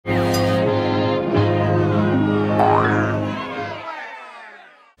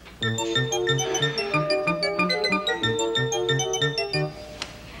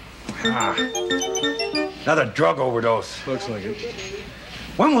Another drug overdose. Looks like it.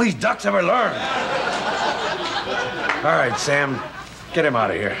 When will these ducks ever learn? All right, Sam. Get him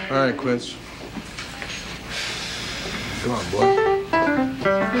out of here. All right, Quince. Come on, boy.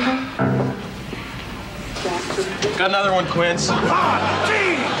 Got another one, Quince. Ah,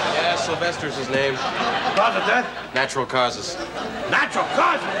 gee! Yeah, Sylvester's his name. Cause of death? Natural causes. Natural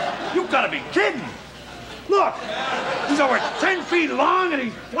causes? You gotta be kidding. Look, he's over 10 feet long and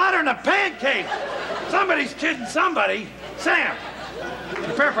he's flatter than a pancake. Somebody's kidding somebody. Sam,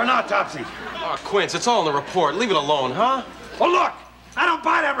 prepare for an autopsy. Oh, Quince, it's all in the report. Leave it alone, huh? Well, look, I don't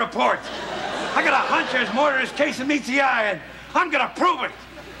buy that report. I got a hunch there's more to this case than meets the eye, and I'm gonna prove it.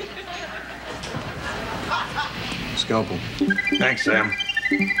 Scalp him. Thanks, Sam.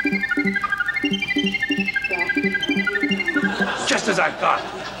 Just as I thought.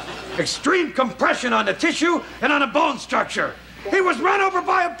 Extreme compression on the tissue and on the bone structure. He was run over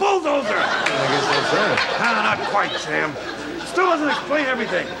by a bulldozer. I guess that's it. Ah, not quite, Sam. Still doesn't explain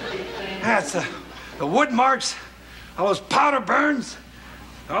everything. That's the wood marks, all those powder burns,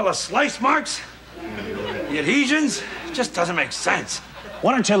 all the slice marks, the adhesions. It just doesn't make sense.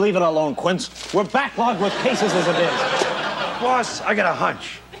 Why don't you leave it alone, Quince? We're backlogged with cases as it is. Boss, I got a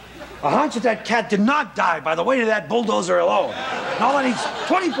hunch. A hunch that cat did not die by the weight of that bulldozer alone. And all I need's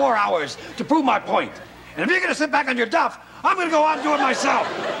 24 hours to prove my point. And if you're gonna sit back on your duff, I'm gonna go out and do it myself.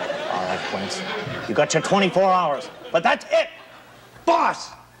 All right, Quince. You got your 24 hours, but that's it.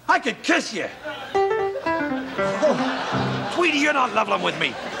 Boss, I could kiss you. Oh, Tweetie, you're not leveling with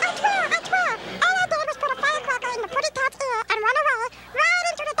me. I swear. All I did was put a firecracker in the pretty cat's ear and run away right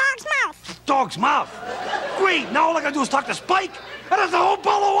into the dog's mouth. Dog's mouth? Great, now all I gotta do is talk to Spike, and there's a whole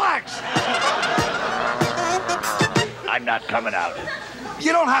ball of wax. I'm not coming out.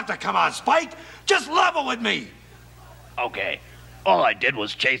 You don't have to come out, Spike. Just level with me. Okay. All I did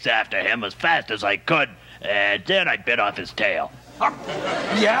was chase after him as fast as I could, and then I bit off his tail.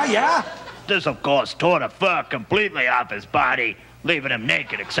 Yeah? This, of course, tore the fur completely off his body, leaving him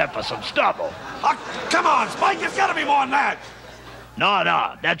naked except for some stubble. Come on, Spike, it's gotta be more than that. No,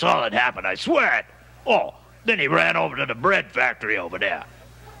 that's all that happened, I swear it. Oh, then he ran over to the bread factory over there.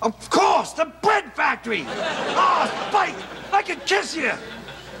 Of course, the bread factory. Oh, Spike, I could kiss you.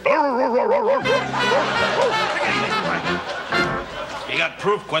 You got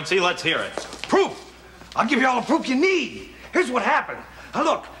proof, Quincy? Let's hear it. Proof? I'll give you all the proof you need. Here's what happened. Now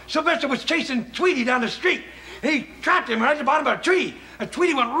look, Sylvester was chasing Tweetie down the street. And he trapped him right at the bottom of a tree. And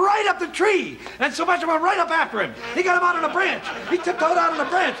Tweetie went right up the tree. And Sylvester went right up after him. He got him out on a branch. He tiptoed out on the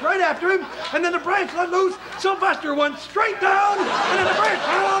branch right after him. And then the branch let loose. Sylvester went straight down. And then the branch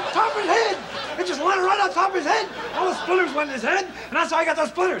fell on top of his head. It just landed right on top of his head. All the splinters went in his head. And that's how I got those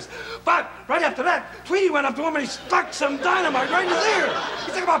splinters. But right after that, Tweetie went up to him and he stuck some dynamite right in his ear.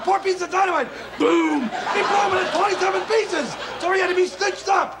 He took about 4 pieces of dynamite. Boom! He blew him into 27 pieces. So he had to be stitched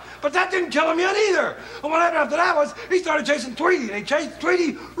up. But that didn't kill him yet either. And what happened after that was he started chasing Tweetie. And he chased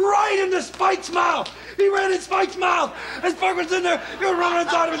Tweetie right into Spike's mouth. He ran in Spike's mouth. And Spike was in there. He was running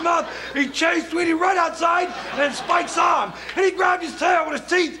inside of his mouth. He chased Tweetie right outside. And then Spike saw him. And he grabbed his tail with his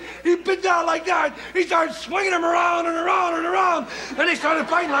teeth. He bit down like that. He started swinging him around and around and around. And they started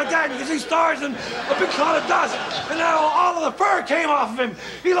fighting like that. You can see stars and a big cloud of dust. And now all of the fur came off of him.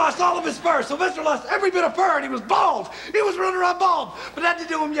 He lost all of his fur. Sylvester lost every bit of fur and he was bald. He was running around bald. But that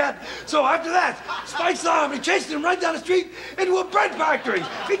didn't do him yet. So after that, Spike saw him. He chased him right down the street into a bread factory.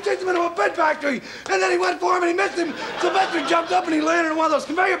 He chased him into a bread factory. And then he went for him and he missed him. Sylvester jumped up and he landed on one of those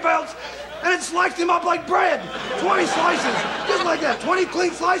conveyor belts. And it sliced him up like bread. 20 slices, just like that. 20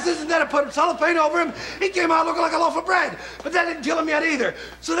 clean slices, and then it put cellophane over him. He came out looking like a loaf of bread. But that didn't kill him yet either.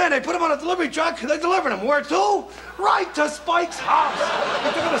 So then they put him on a delivery truck, and they delivered him. Where to? Right to Spike's house.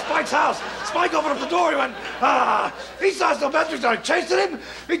 They took him to Spike's house. Spike opened up the door, he went, ah. He saw Sylvester, started chasing him.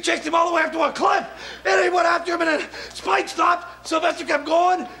 He chased him all the way up to a cliff. And he went after him, and then Spike stopped. Sylvester kept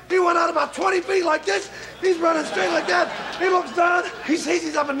going. He went out about 20 feet like this. He's running straight like that. He looks down. He sees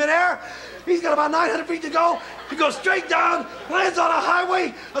he's up in midair. He's got about 900 feet to go. He goes straight down, lands on a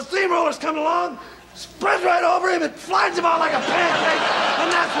highway. A steamroller's coming along, spreads right over him, and flies him out like a pancake.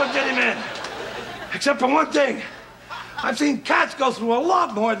 And that's what did him in. Except for one thing. I've seen cats go through a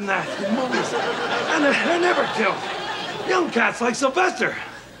lot more than that in movies. And they're never killed. Young cats like Sylvester.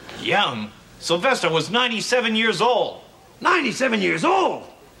 Young? Sylvester was 97 years old. 97 years old?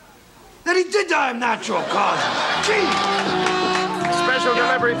 Then he did die of natural causes. Gee! Special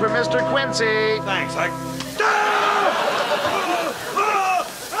delivery for Mr. Quincy. Thanks,